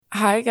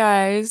Hi,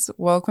 guys.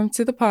 Welcome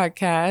to the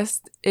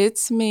podcast.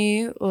 It's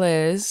me,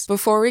 Liz.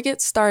 Before we get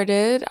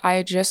started,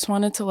 I just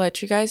wanted to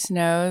let you guys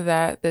know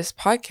that this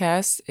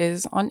podcast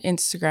is on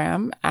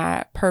Instagram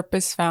at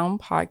Purpose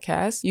Found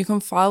Podcast. You can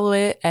follow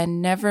it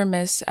and never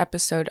miss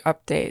episode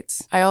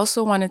updates. I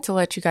also wanted to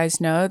let you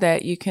guys know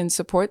that you can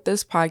support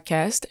this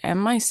podcast and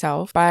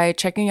myself by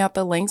checking out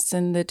the links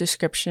in the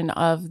description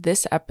of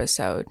this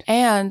episode.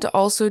 And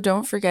also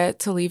don't forget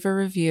to leave a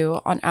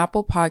review on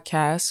Apple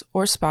Podcasts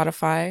or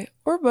Spotify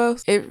or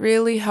both. It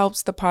really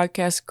helps the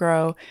podcast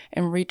grow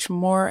and reach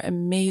more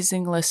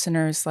amazing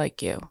listeners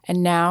like you.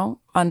 And now,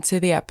 onto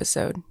the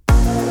episode.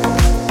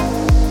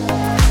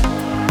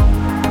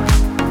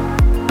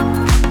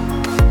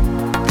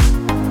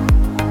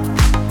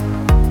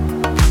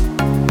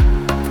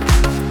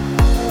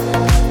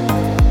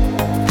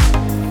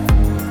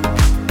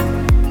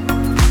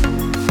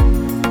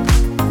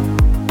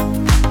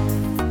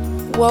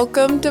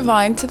 Welcome,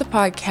 Divine, to the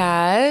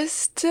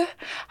podcast.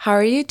 How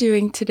are you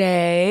doing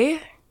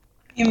today?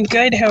 I'm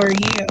good. How are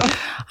you?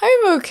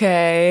 I'm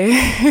okay.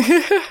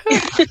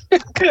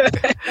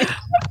 Good.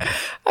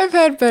 I've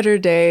had better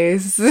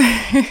days.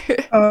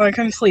 Oh, I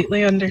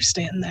completely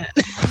understand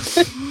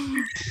that.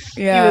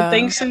 Yeah. You would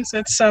think since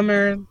it's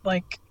summer,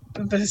 like,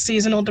 the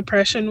seasonal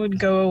depression would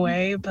go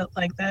away, but,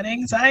 like, that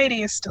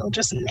anxiety is still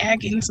just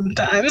nagging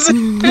sometimes.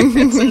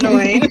 It's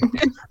annoying.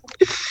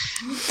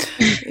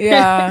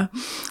 Yeah.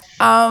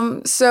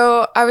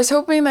 So I was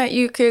hoping that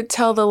you could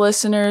tell the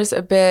listeners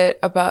a bit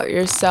about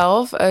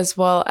yourself as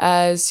well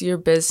as your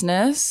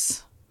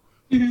business.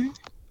 Mm-hmm.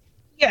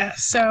 Yeah,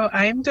 so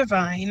I'm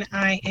Divine.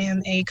 I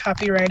am a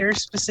copywriter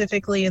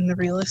specifically in the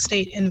real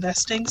estate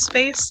investing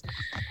space.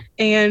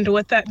 And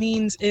what that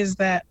means is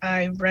that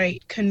I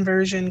write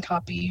conversion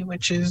copy,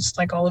 which is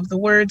like all of the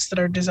words that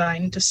are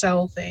designed to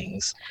sell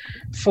things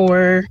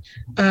for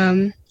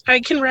I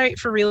can write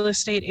for real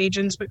estate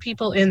agents, but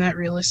people in that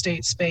real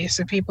estate space,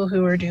 so people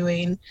who are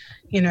doing,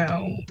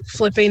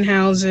 flipping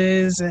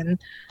houses and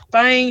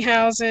buying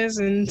houses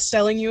and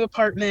selling you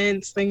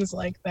apartments, things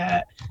like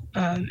that.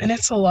 And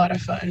it's a lot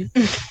of fun.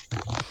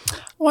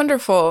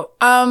 Wonderful.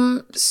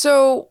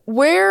 So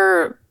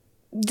where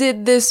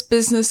did this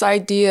business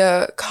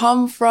idea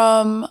come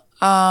from?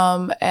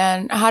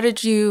 And how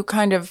did you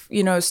kind of,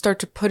 start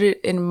to put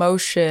it in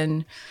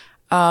motion?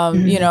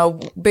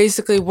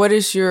 Basically, what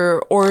is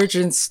your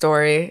origin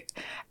story,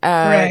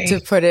 Right. to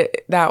put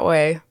it that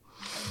way?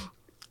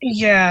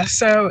 Yeah,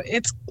 so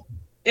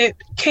it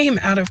came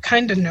out of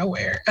kind of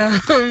nowhere.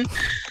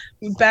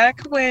 Back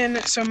when,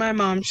 so my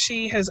mom,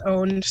 she has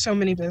owned so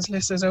many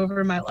businesses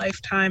over my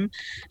lifetime.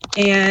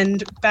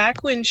 And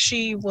back when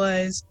she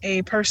was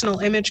a personal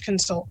image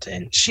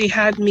consultant, she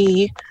had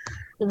me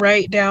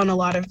write down a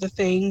lot of the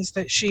things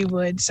that she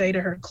would say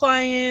to her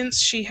clients.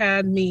 She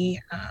had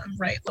me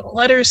write little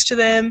letters to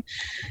them.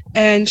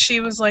 And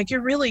she was like,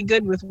 "You're really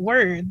good with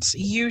words.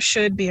 You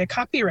should be a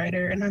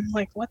copywriter." And I'm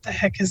like, what the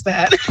heck is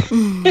that?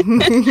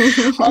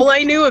 All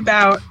I knew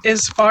about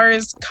as far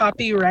as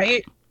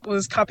copyright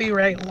was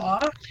copyright law,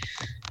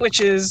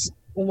 which is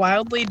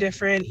wildly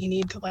different. You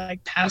need to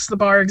pass the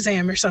bar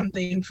exam or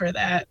something for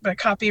that. But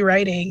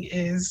copywriting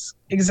is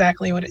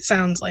exactly what it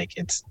sounds like.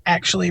 It's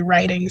actually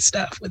writing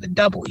stuff with a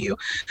W.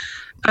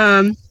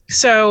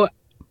 So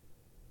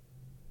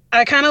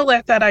I kind of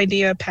let that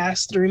idea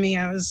pass through me.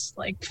 I was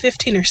like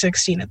 15 or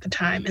 16 at the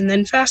time. And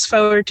then fast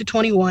forward to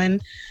 21,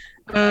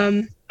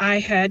 I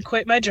had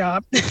quit my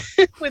job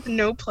with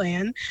no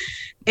plan.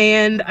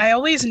 And I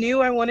always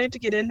knew I wanted to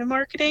get into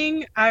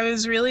marketing. I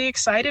was really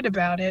excited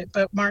about it,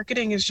 but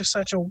marketing is just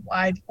such a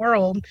wide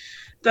world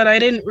that I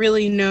didn't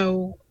really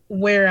know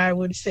where I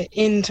would fit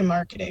into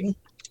marketing.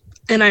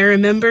 And I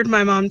remembered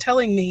my mom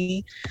telling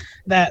me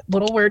that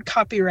little word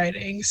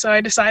copywriting. So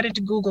I decided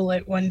to Google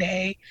it one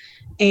day.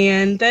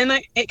 And then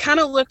it kind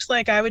of looked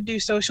like I would do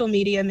social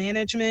media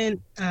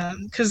management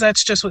because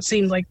that's just what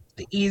seemed like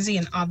the easy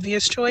and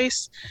obvious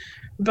choice.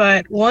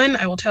 But one,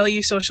 I will tell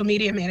you, social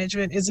media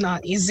management is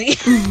not easy.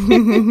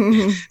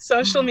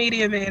 Social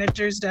media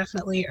managers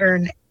definitely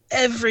earn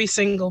every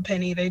single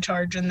penny they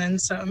charge and then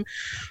some.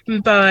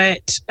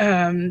 But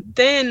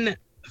then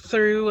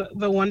through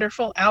the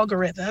wonderful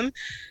algorithm,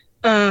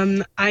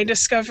 I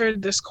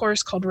discovered this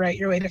course called Write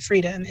Your Way to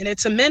Freedom. And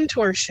it's a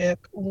mentorship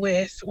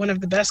with one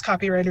of the best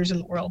copywriters in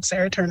the world,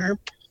 Sarah Turner.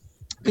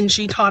 And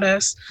she taught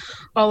us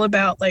all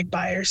about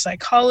buyer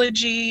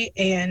psychology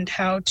and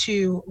how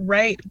to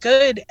write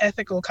good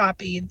ethical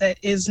copy that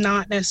is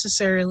not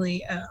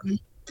necessarily,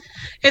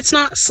 it's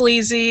not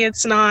sleazy.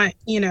 It's not,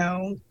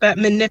 that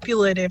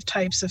manipulative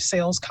types of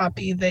sales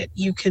copy that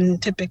you can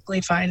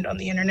typically find on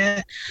the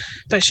internet.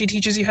 But she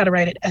teaches you how to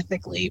write it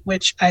ethically,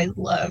 which I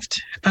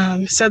loved.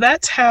 So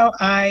that's how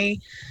I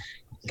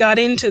got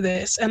into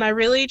this. And I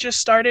really just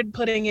started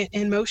putting it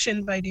in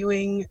motion by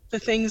doing the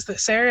things that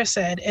Sarah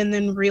said and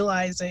then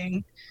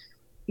realizing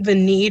the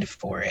need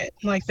for it.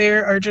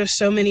 There are just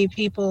so many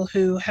people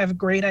who have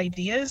great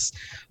ideas,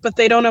 but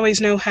they don't always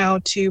know how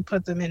to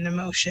put them into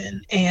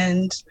motion.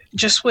 And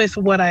just with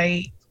what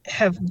I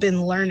have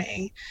been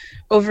learning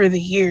over the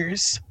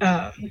years,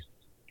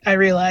 I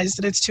realized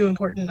that it's too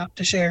important not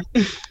to share.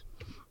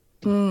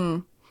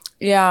 Yeah.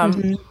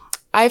 Mm-hmm.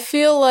 I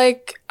feel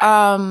like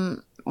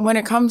when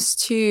it comes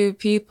to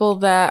people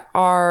that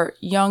are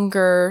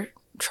younger,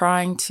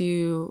 trying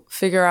to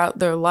figure out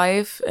their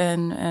life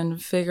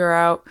and figure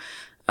out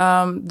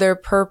their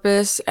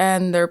purpose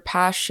and their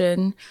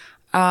passion,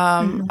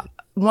 Mm-hmm.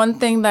 one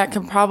thing that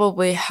can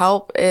probably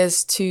help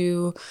is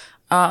to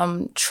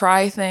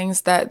try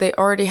things that they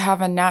already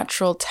have a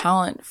natural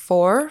talent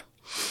for.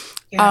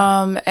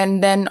 Yeah.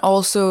 And then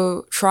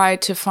also try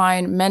to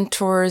find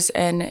mentors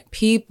and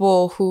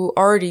people who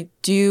already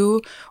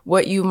do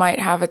what you might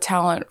have a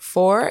talent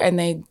for and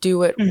they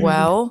do it Mm-hmm.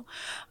 well.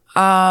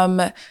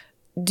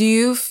 Do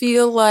you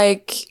feel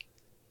like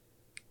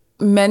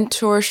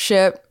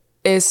mentorship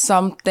is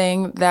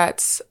something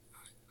that's,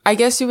 I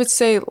guess you would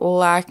say,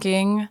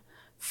 lacking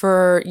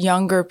for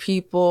younger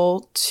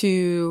people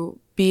to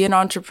be an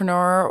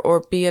entrepreneur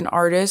or be an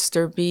artist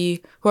or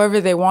be whoever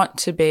they want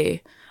to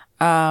be?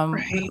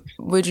 Right.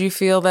 Would you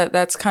feel that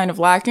that's kind of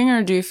lacking,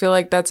 or do you feel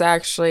like that's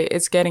actually,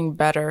 it's getting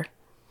better?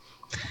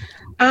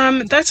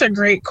 That's a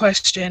great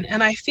question.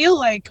 And I feel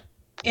like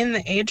in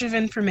the age of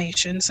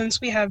information,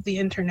 since we have the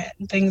internet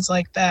and things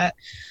like that,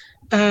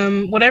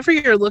 whatever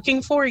you're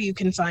looking for, you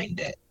can find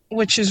it,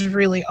 which is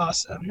really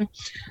awesome.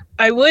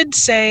 I would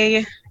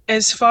say,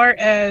 as far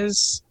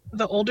as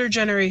the older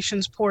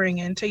generations pouring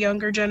into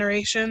younger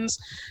generations,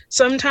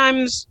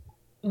 sometimes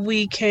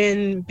we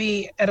can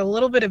be at a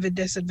little bit of a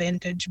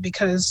disadvantage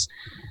because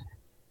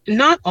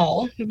not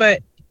all,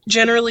 but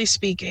generally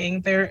speaking,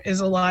 there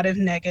is a lot of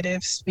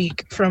negative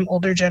speak from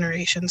older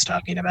generations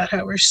talking about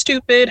how we're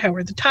stupid, how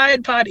we're the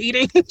Tide Pod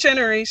eating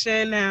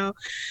generation, how,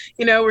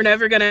 we're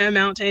never going to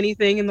amount to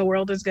anything and the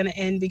world is going to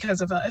end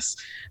because of us.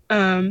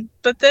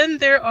 But then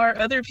there are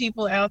other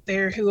people out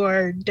there who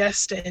are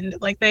destined,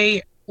 like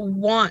they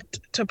want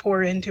to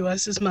pour into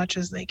us as much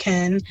as they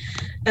can.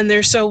 And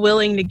they're so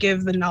willing to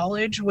give the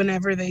knowledge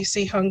whenever they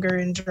see hunger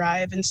and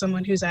drive in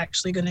someone who's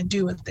actually going to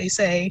do what they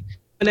say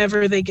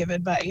whenever they give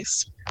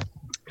advice.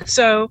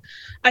 So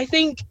I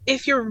think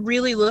if you're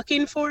really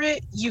looking for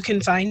it, you can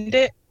find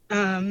it.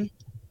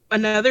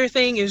 Another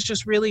thing is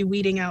just really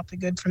weeding out the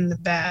good from the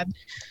bad,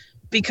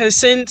 because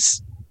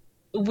since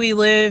we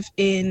live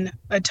in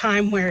a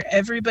time where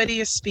everybody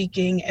is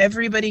speaking,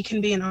 everybody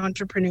can be an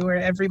entrepreneur,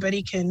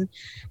 everybody can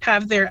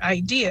have their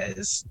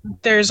ideas,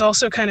 there's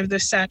also kind of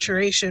this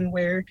saturation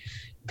where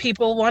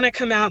people want to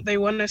come out, they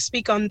want to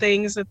speak on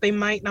things that they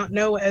might not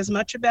know as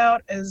much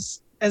about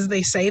as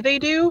they say they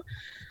do.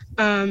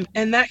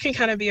 And that can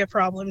kind of be a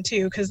problem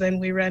too, because then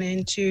we run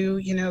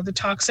into, the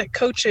toxic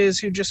coaches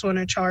who just want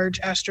to charge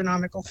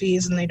astronomical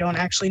fees and they don't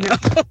actually know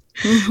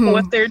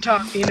what they're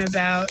talking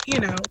about,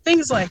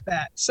 things like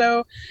that.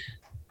 So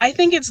I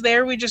think it's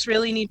there. We just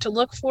really need to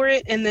look for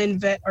it and then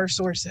vet our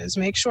sources,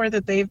 make sure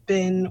that they've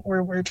been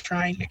where we're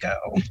trying to go.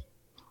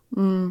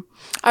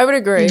 I would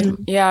agree.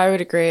 Mm-hmm. Yeah, I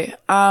would agree.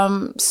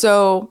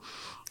 So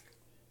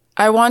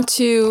I want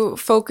to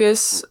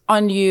focus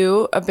on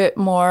you a bit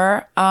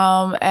more.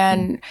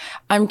 And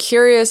I'm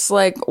curious,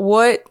 like,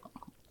 what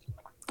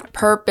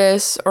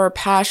purpose or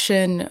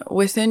passion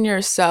within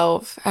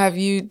yourself have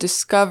you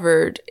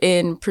discovered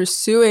in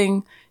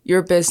pursuing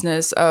your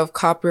business of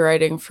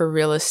copywriting for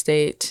real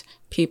estate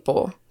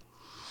people?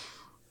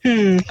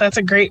 That's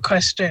a great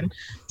question.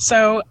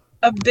 So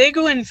a big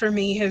one for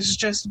me has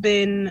just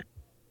been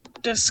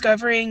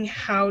discovering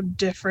how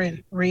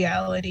different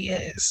reality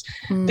is.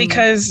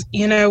 Because,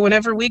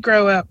 whenever we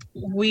grow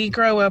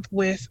up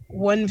with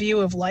one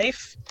view of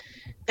life.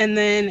 And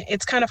then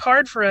it's kind of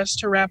hard for us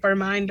to wrap our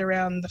mind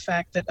around the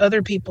fact that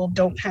other people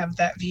don't have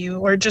that view,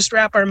 or just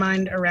wrap our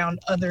mind around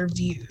other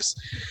views.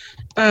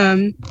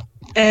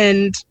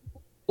 And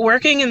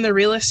working in the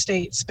real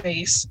estate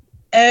space,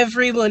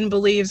 everyone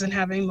believes in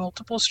having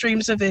multiple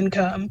streams of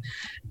income.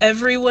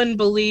 Everyone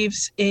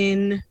believes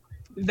in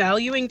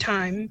valuing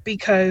time,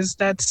 because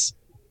that's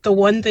the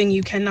one thing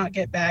you cannot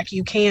get back.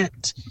 You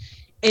can't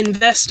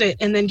invest it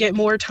and then get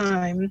more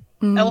time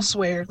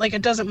elsewhere. Like,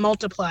 it doesn't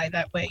multiply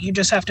that way. You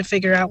just have to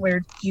figure out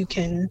where you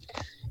can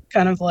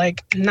kind of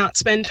like not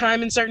spend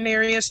time in certain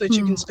areas so that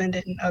you can spend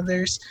it in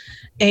others.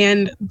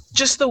 And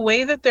just the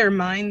way that their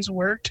minds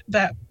worked,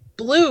 that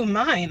blew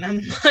mine.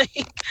 I'm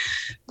like,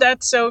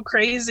 that's so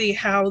crazy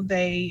how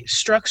they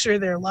structure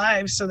their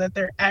lives so that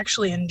they're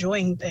actually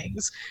enjoying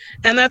things.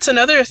 And that's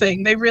another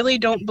thing. They really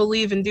don't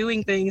believe in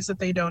doing things that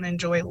they don't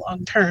enjoy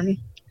long term.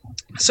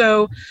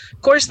 So,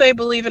 of course, they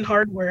believe in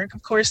hard work.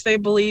 Of course, they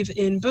believe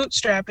in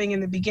bootstrapping in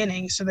the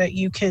beginning so that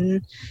you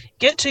can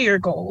get to your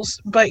goals,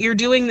 but you're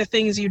doing the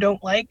things you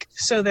don't like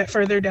so that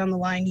further down the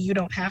line, you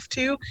don't have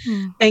to,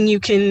 and you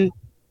can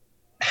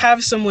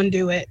have someone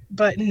do it,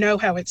 but know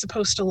how it's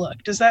supposed to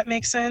look. Does that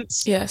make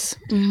sense? Yes.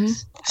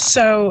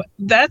 So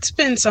that's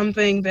been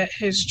something that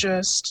has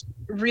just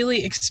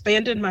really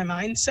expanded my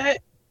mindset,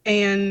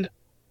 and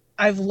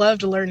I've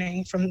loved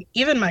learning from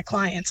even my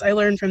clients. I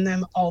learn from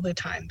them all the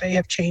time. They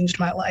have changed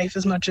my life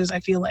as much as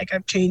I feel like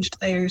I've changed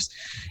theirs,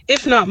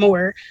 if not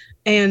more.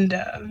 And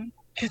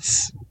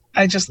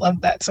I just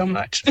love that so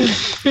much.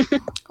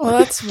 Well,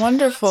 that's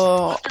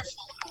wonderful.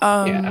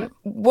 Yeah.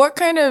 What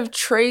kind of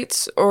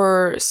traits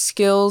or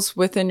skills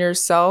within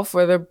yourself,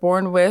 whether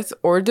born with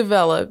or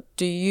developed,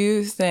 do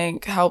you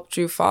think helped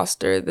you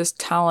foster this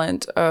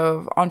talent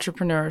of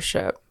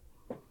entrepreneurship?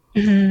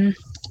 hmm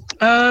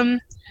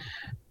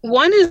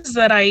One is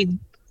that I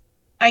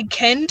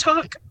can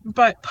talk,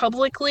 but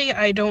publicly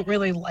I don't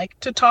really like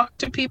to talk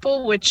to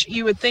people, which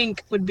you would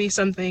think would be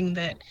something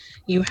that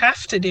you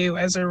have to do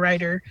as a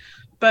writer.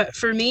 But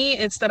for me,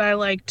 it's that I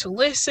like to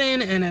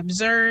listen and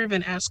observe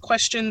and ask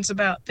questions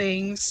about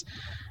things.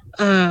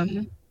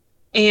 Um,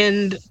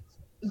 and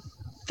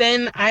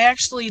then I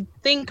actually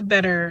think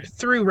better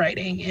through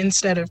writing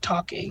instead of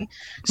talking.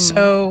 Hmm.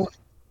 So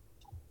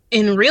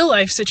in real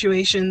life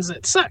situations,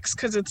 it sucks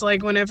because it's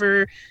like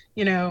whenever,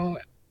 you know,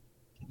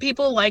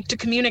 people like to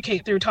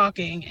communicate through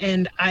talking,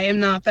 and I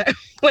am not that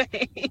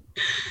way.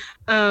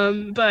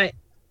 But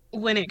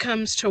when it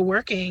comes to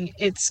working,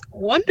 it's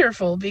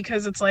wonderful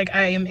because it's like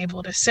I am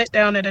able to sit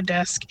down at a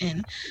desk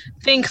and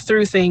think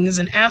through things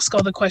and ask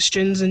all the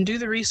questions and do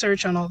the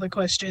research on all the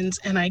questions,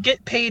 and I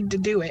get paid to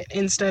do it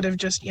instead of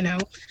just,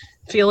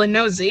 feeling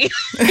nosy.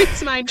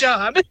 It's my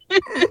job.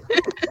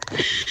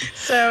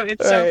 So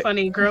it's so Right.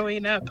 funny.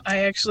 Growing up, I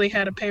actually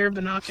had a pair of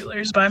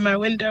binoculars by my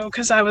window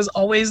because I was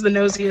always the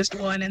nosiest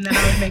one. And then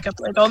I would make up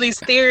like all these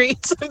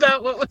theories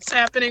about what was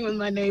happening with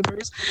my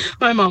neighbors.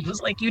 My mom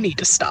was like, you need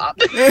to stop.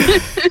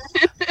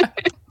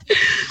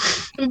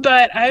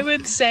 But I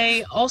would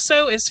say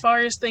also, as far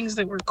as things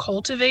that were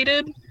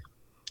cultivated,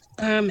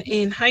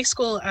 in high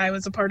school, I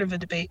was a part of a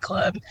debate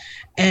club,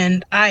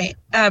 and I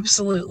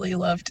absolutely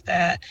loved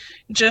that.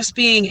 Just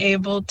being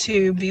able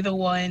to be the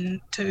one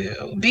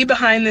to be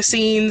behind the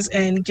scenes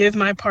and give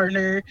my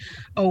partner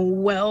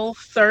a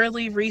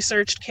thoroughly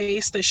researched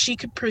case that she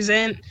could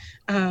present.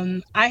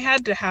 I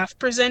had to half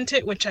present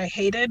it, which I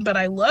hated, but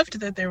I loved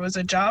that there was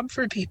a job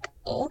for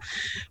people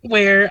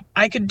where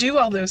I could do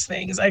all those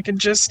things. I could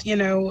just,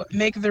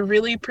 make the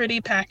really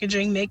pretty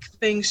packaging, make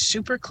things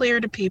super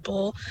clear to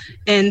people,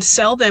 and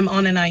sell them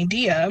on an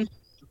idea,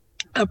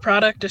 a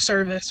product, a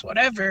service,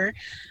 whatever,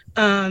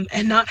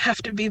 and not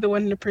have to be the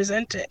one to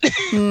present it.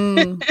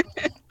 Mm.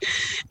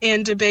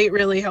 And debate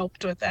really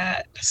helped with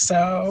that.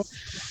 So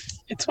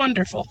it's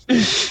wonderful.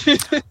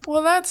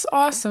 Well, that's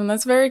awesome.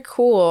 That's very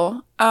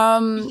cool.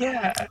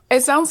 Yeah.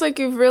 It sounds like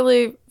you've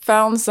really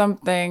found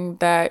something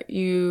that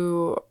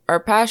you are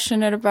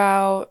passionate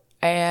about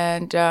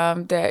and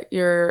that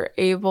you're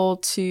able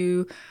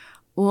to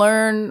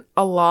learn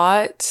a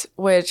lot,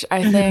 which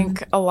I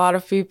think a lot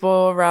of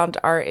people around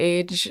our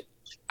age,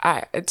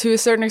 to a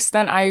certain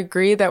extent, I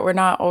agree that we're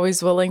not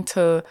always willing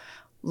to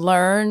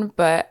learn,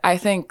 but I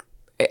think,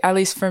 at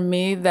least for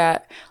me,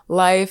 that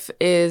life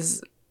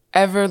is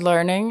ever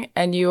learning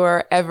and you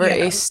are ever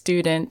a Yeah.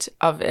 student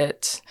of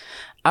it.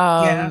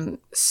 Yeah.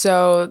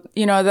 So,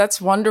 that's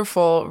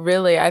wonderful,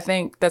 really. I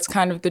think that's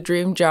kind of the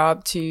dream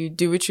job, to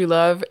do what you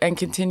love and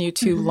continue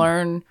to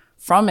learn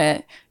from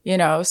it,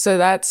 so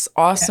that's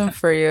awesome Yeah.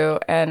 for you.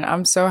 And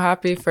I'm so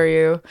happy for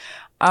you.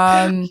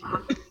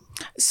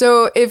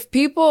 So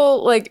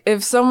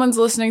if someone's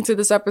listening to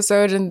this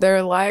episode and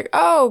they're like,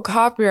 oh,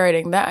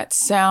 copywriting, that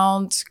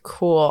sounds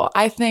cool.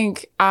 I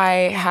think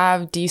I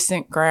have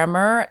decent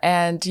grammar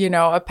and,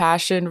 a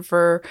passion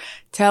for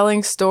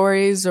telling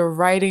stories or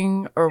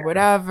writing or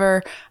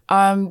whatever.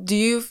 Do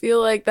you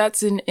feel like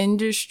that's an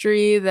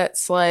industry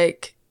that's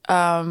like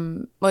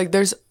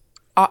there's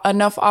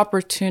enough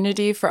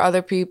opportunity for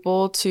other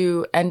people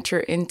to enter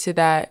into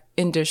that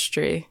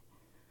industry?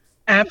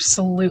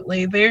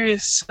 Absolutely. There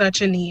is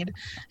such a need.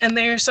 And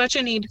there's such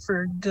a need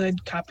for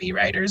good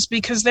copywriters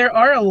because there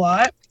are a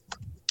lot,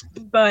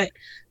 but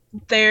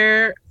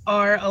there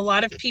are a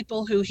lot of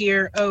people who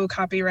hear, oh,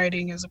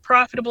 copywriting is a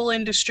profitable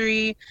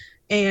industry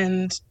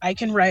and I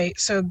can write,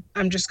 so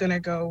I'm just going to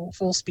go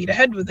full speed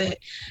ahead with it.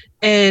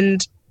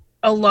 And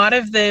a lot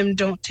of them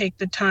don't take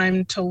the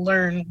time to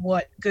learn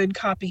what good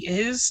copy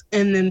is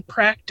and then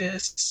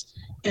practice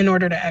in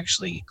order to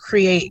actually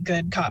create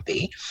good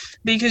copy.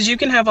 Because you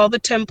can have all the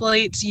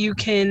templates, you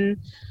can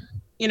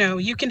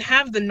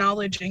have the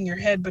knowledge in your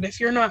head, but if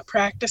you're not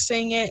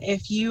practicing it,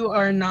 if you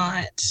are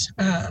not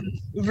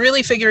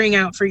really figuring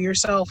out for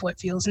yourself what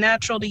feels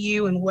natural to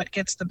you and what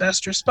gets the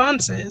best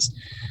responses,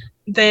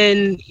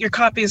 then your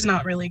copy is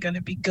not really going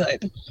to be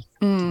good.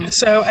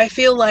 So I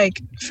feel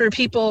like for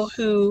people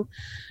who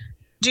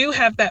do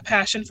have that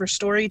passion for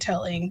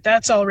storytelling,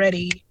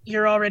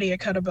 you're already a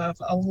cut above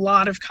a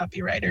lot of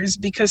copywriters,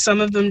 because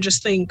some of them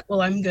just think, well,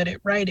 I'm good at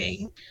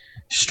writing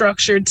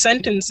structured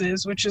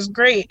sentences, which is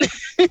great.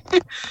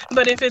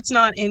 But if it's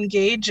not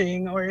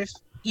engaging or if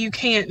you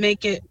can't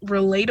make it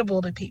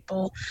relatable to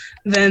people,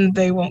 then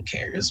they won't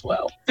care as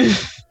well.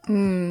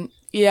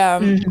 Yeah.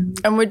 Mm-hmm.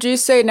 And would you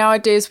say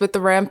nowadays, with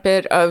the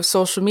rampant of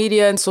social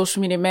media and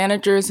social media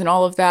managers and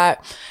all of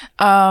that,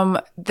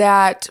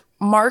 that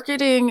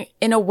marketing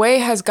in a way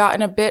has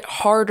gotten a bit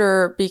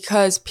harder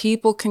because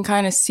people can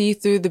kind of see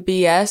through the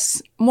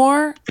BS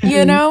more,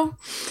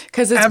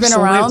 because it's been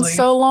around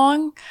so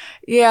long?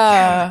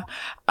 Yeah.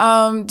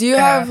 Do you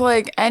Yeah. have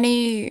like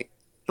any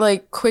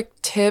like quick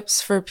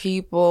tips for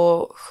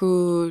people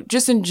who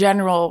just in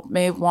general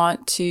may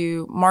want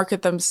to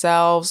market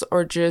themselves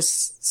or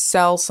just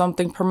sell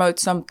something, promote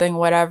something,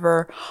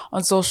 whatever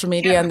on social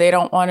media, Yeah. and they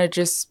don't want to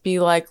just be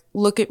like,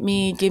 look at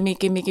me, give me,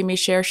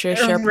 share,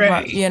 promote,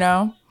 Right. you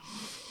know?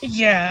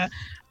 Yeah.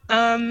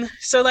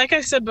 So like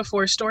I said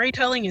before,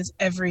 storytelling is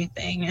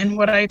everything. And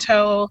what I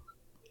tell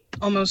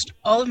almost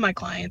all of my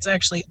clients,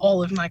 actually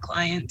all of my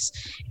clients,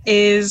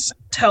 is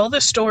tell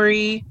the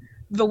story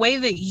the way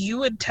that you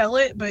would tell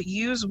it, but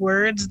use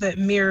words that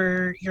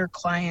mirror your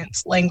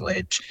client's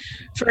language.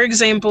 For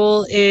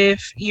example,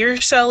 if you're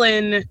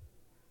selling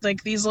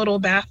like these little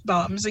bath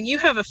bombs and you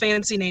have a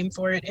fancy name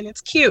for it and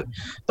it's cute,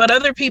 but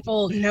other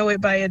people know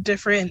it by a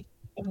different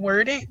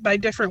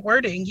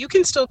wording, you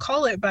can still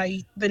call it by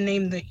the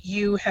name that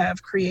you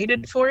have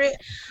created for it,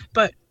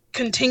 but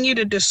continue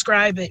to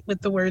describe it with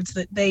the words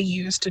that they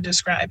use to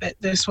describe it.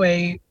 This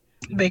way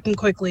they can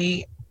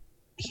quickly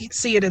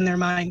see it in their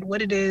mind,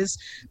 what it is,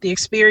 the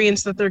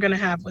experience that they're going to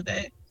have with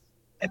it,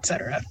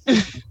 etc.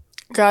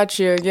 Got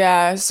you.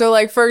 Yeah. So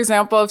like for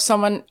example, if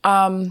someone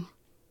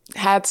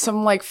had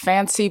some like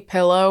fancy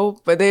pillow,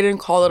 but they didn't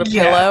call it a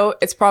Yeah, pillow,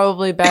 it's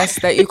probably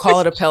best that you call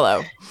it a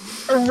pillow.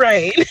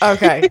 right.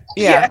 Okay.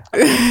 Yeah,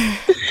 Yeah.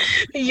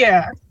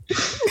 yeah.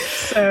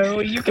 So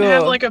you can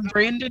have Cool. like a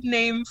branded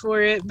name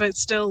for it, but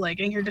still like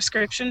in your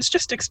descriptions,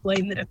 just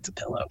explain that it's a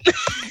pillow.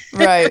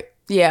 Right.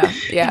 Yeah.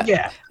 Yeah.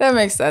 Yeah, That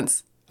makes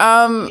sense.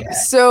 yeah.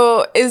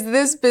 So is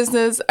this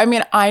business, I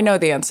mean, I know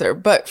the answer,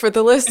 but for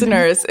the Mhm.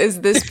 listeners,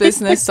 is this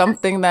business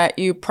something that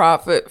you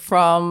profit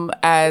from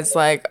as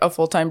like a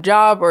full-time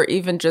job or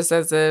even just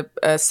as a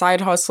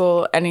side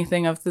hustle,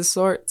 anything of the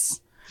sorts?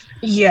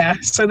 Yeah,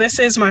 so this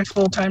is my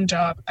full-time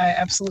job. I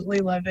absolutely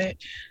love it.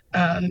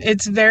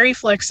 It's very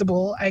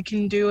flexible. I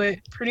can do it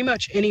pretty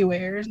much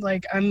anywhere.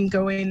 Like I'm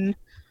going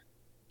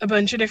a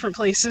bunch of different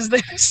places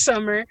this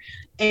summer,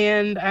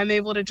 and I'm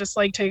able to just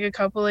like take a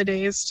couple of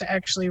days to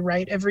actually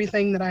write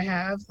everything that I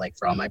have like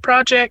for all my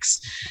projects,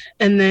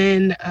 and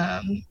then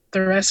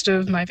the rest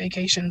of my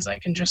vacations I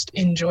can just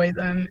enjoy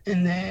them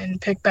and then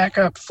pick back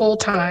up full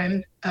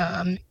time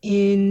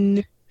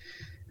in,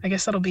 I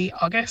guess that'll be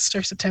August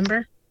or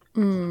September.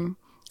 Mm,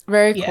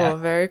 very Yeah, cool.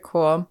 Very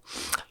cool.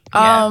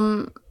 yeah.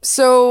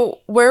 So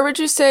where would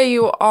you say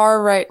you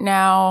are right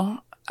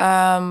now,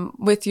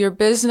 with your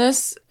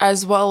business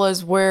as well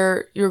as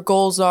where your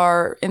goals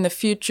are in the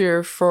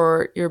future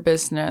for your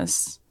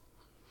business?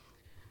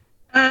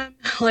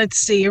 Let's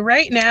see.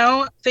 Right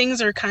now,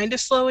 things are kind of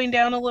slowing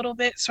down a little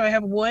bit. So I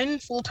have one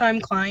full-time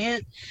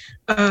client,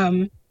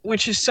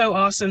 which is so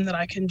awesome that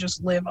I can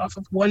just live off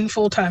of one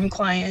full-time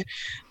client.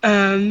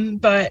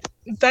 But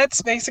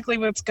that's basically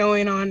what's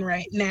going on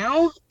right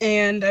now.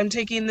 And I'm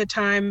taking the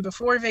time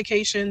before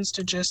vacations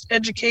to just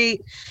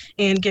educate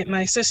and get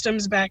my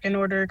systems back in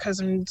order because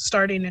I'm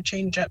starting to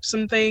change up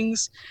some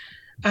things.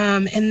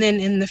 And then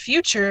in the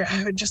future,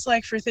 I would just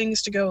like for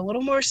things to go a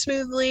little more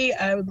smoothly.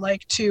 I would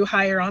like to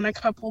hire on a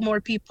couple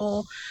more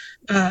people,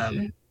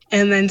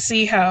 and then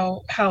see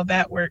how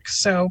that works.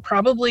 So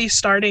probably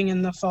starting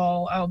in the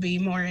fall, I'll be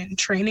more in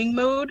training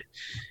mode,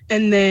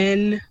 and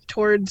then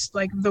towards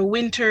like the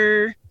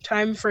winter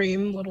time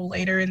frame, a little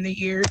later in the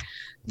year,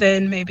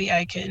 then maybe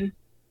I can,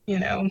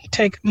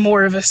 take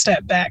more of a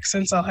step back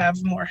since I'll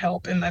have more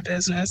help in my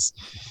business.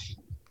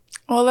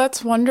 Well,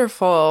 that's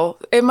wonderful.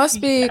 It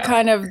must be Yeah,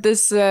 kind of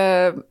this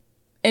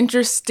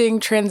interesting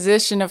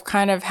transition of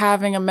kind of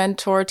having a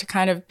mentor to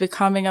kind of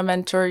becoming a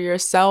mentor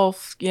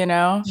yourself, you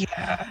know?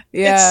 yeah.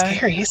 It's Yeah.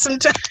 scary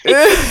sometimes.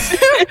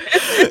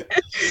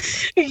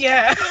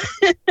 Yeah.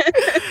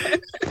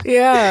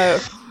 Yeah.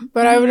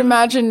 But I would Mhm.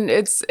 imagine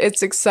it's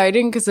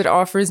exciting because it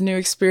offers new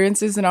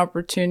experiences and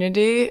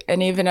opportunity.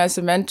 And even as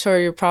a mentor,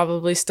 you're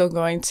probably still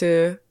going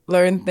to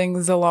learn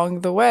things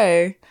along the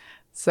way.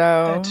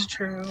 So, That's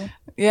true.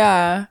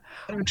 yeah.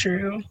 So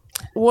true.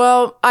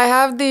 Well, I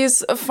have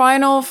these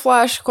final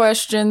flash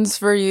questions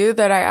for you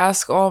that I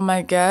ask all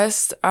my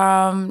guests.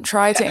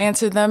 Try to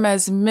answer them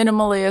as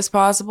minimally as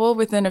possible.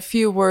 Within a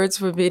few words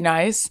would be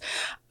nice.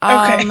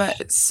 Okay.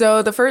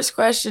 So the first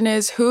question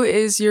is, who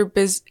is your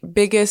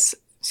biggest,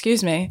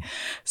 excuse me,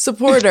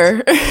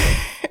 supporter?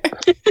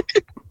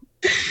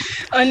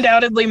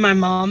 Undoubtedly my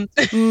mom.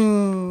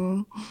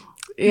 Mm,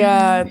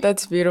 yeah, Mhm.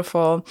 that's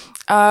beautiful.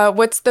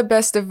 What's the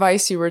best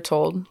advice you were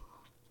told?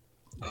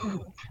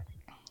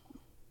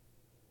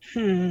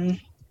 Hmm.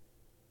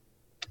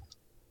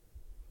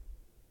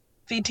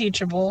 Be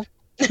teachable.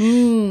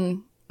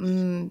 Mm,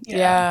 Yeah.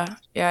 yeah,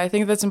 yeah. I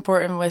think that's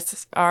important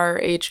with our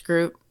age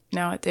group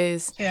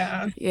nowadays.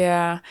 Yeah.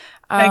 Yeah.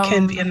 I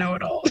can be a Um,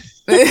 know-it-all.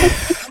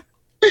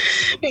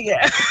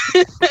 Yeah.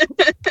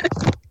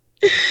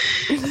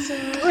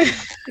 So,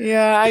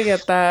 yeah, I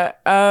get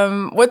that.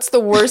 What's the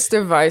worst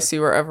advice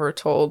you were ever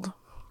told?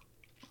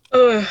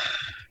 ugh,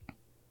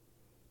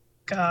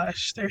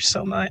 gosh, there's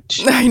so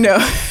much. I know.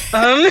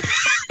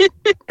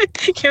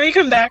 Can we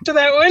come back to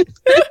that one?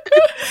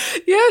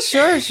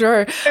 Yeah,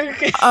 sure.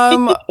 Okay.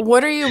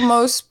 What are you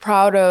most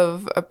proud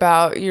of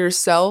about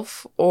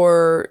yourself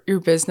or your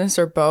business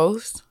or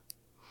both?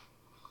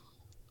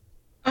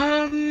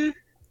 I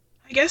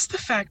guess the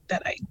fact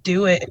that I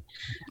do it.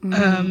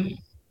 Mm,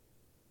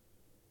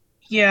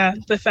 Yeah,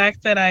 the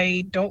fact that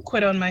I don't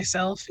quit on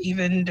myself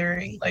even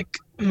during like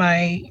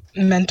my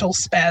mental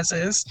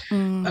spazzes,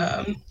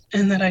 mm,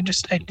 and that I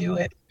do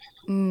it.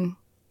 mm.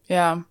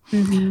 Yeah.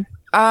 Hmm.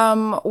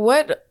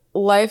 What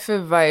life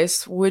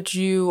advice would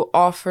you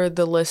offer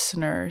the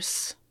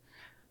listeners?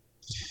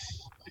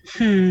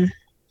 Hmm.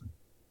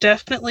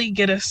 Definitely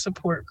get a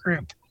support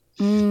group.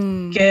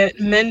 Mm, Get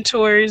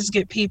mentors,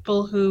 get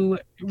people who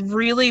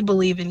really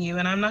believe in you.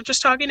 And I'm not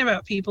just talking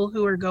about people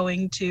who are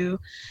going to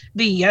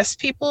be yes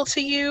people to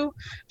you,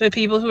 but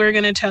people who are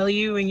going to tell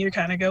you when you're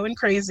kind of going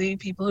crazy,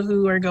 people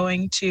who are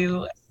going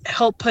to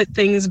help put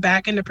things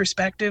back into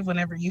perspective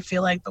whenever you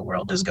feel like the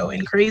world is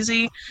going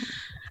crazy.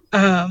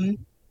 Um,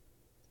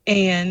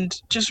 and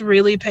just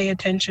really pay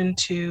attention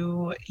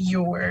to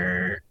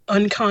your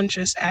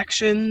unconscious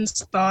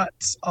actions,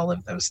 thoughts, all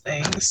of those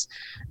things.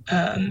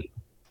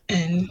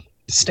 And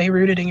stay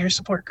rooted in your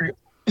support group.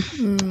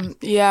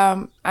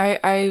 yeah,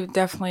 I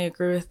definitely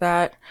agree with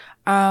that.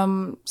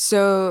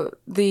 So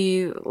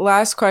the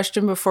last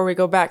question before we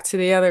go back to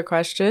the other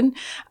question,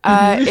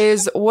 Mm-hmm.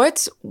 is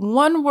what's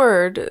one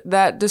word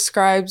that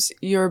describes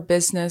your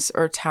business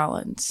or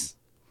talents?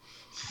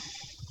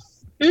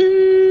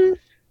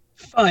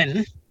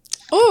 Fun.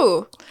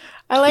 Oh,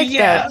 I like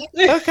that.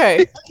 Yeah.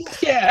 Okay.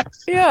 Yeah.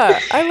 Yeah,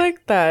 I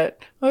like that.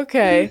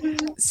 Okay.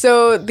 Mm-hmm.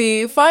 So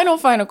the final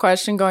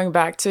question going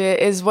back to it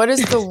is what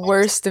is the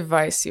worst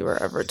advice you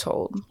were ever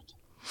told?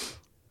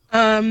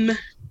 Um,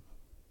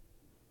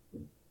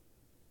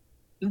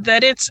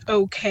 that it's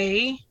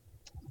okay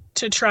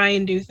to try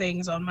and do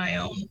things on my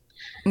own.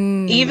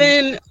 Mm,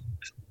 Even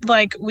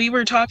like we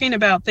were talking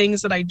about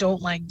things that I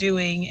don't like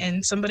doing,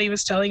 and somebody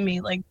was telling me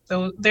like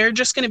though they're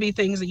just going to be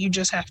things that you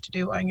just have to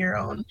do on your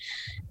own.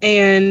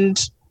 And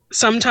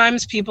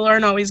sometimes people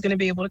aren't always going to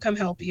be able to come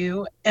help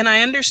you. And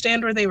I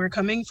understand where they were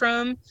coming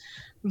from,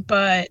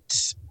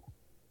 but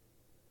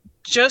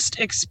just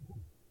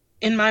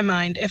in my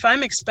mind, if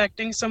I'm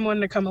expecting someone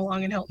to come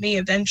along and help me,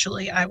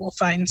 eventually I will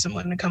find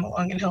someone to come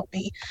along and help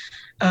me.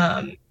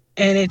 Um,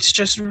 and it's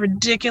just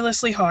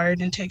ridiculously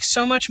hard and takes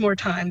so much more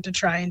time to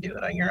try and do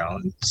it on your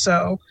own.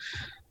 So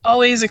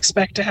always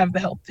expect to have the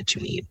help that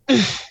you need.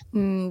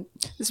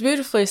 it's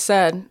beautifully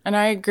said, and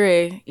I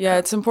agree. Yeah,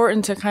 it's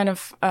important to kind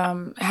of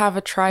have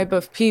a tribe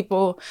of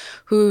people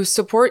who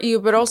support you,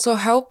 but also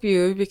help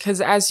you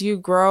because as you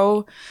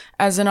grow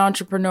as an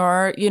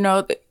entrepreneur,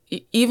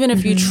 even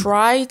if you Mm-hmm.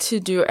 try to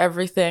do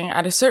everything,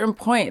 at a certain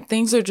point,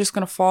 things are just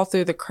going to fall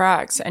through the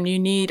cracks, and you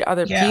need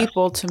other Yeah.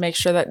 people to make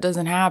sure that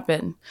doesn't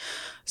happen. Yeah.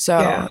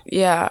 So,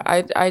 yeah,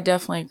 I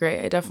definitely agree.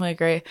 I definitely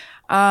agree.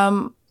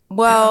 Yeah.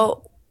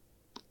 Well,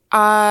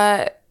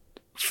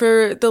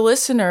 for the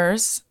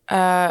listeners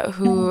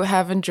who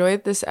have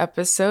enjoyed this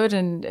episode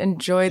and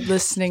enjoyed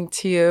listening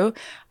to you,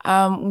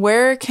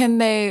 where can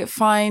they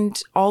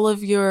find all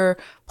of your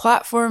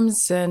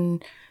platforms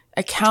and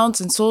accounts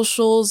and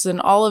socials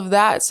and all of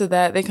that so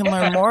that they can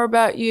learn Yeah. more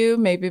about you,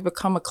 maybe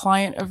become a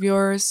client of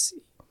yours?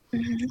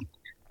 Mhm.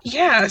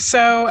 Yeah,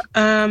 so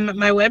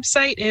my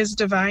website is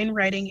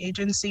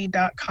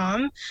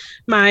divinewritingagency.com.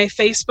 My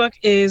Facebook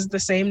is the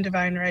same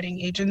Divine Writing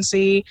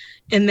Agency.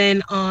 And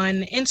then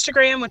on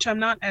Instagram, which I'm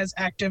not as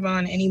active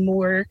on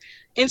anymore,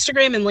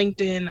 Instagram and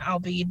LinkedIn, I'll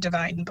be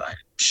Divine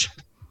Bunch.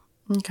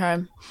 Okay.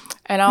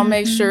 And I'll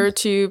make Mm-hmm. sure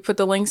to put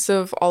the links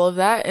of all of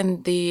that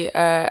in the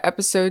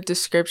episode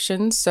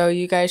description. So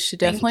you guys should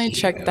Thank definitely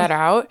check you. that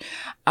out.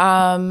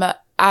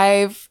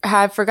 I've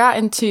had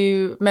forgotten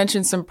to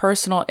mention some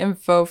personal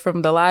info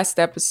from the last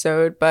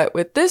episode, but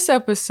with this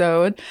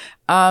episode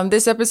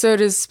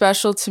is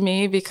special to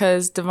me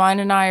because Divine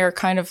and I are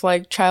kind of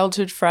like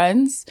childhood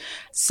friends.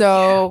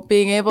 So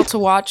being able to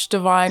watch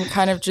Divine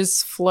kind of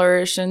just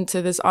flourish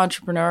into this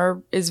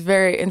entrepreneur is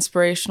very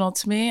inspirational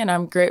to me, and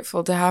I'm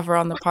grateful to have her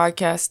on the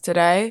podcast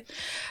today.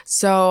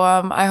 So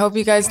I hope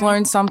you guys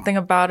learned something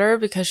about her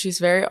because she's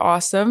very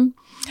awesome.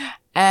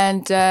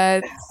 And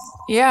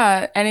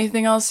yeah,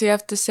 anything else you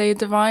have to say,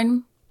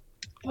 Divine?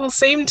 Well,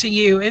 same to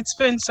you. It's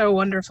been so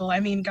wonderful. I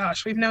mean,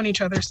 gosh, we've known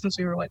each other since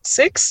we were, what,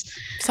 6?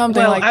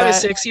 Something Well, like I was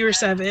that. 6, you were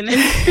 7.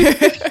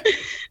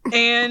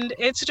 And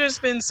it's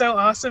just been so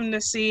awesome to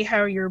see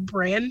how your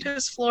brand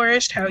has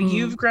flourished, how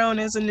you've grown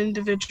as an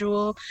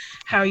individual,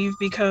 how you've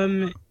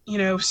become,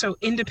 so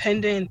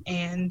independent,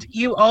 and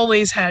you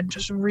always had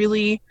just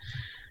really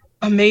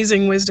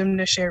amazing wisdom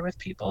to share with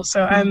people.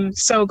 So I'm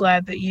so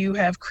glad that you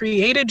have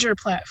created your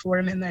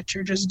platform and that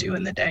you're just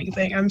doing the dang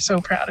thing. I'm so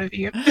proud of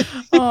you.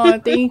 Oh,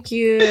 thank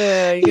you.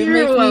 You You're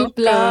make me welcome.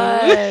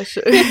 blush.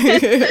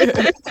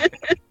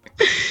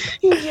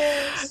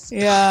 Yes.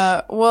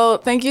 Yeah. Well,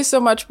 thank you so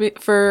much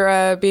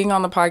for being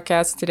on the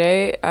podcast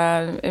today.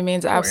 It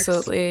means Of course.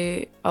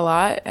 absolutely a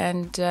lot.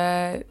 And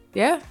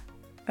yeah.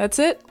 That's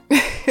it.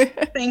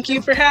 Thank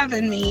you for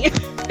having me.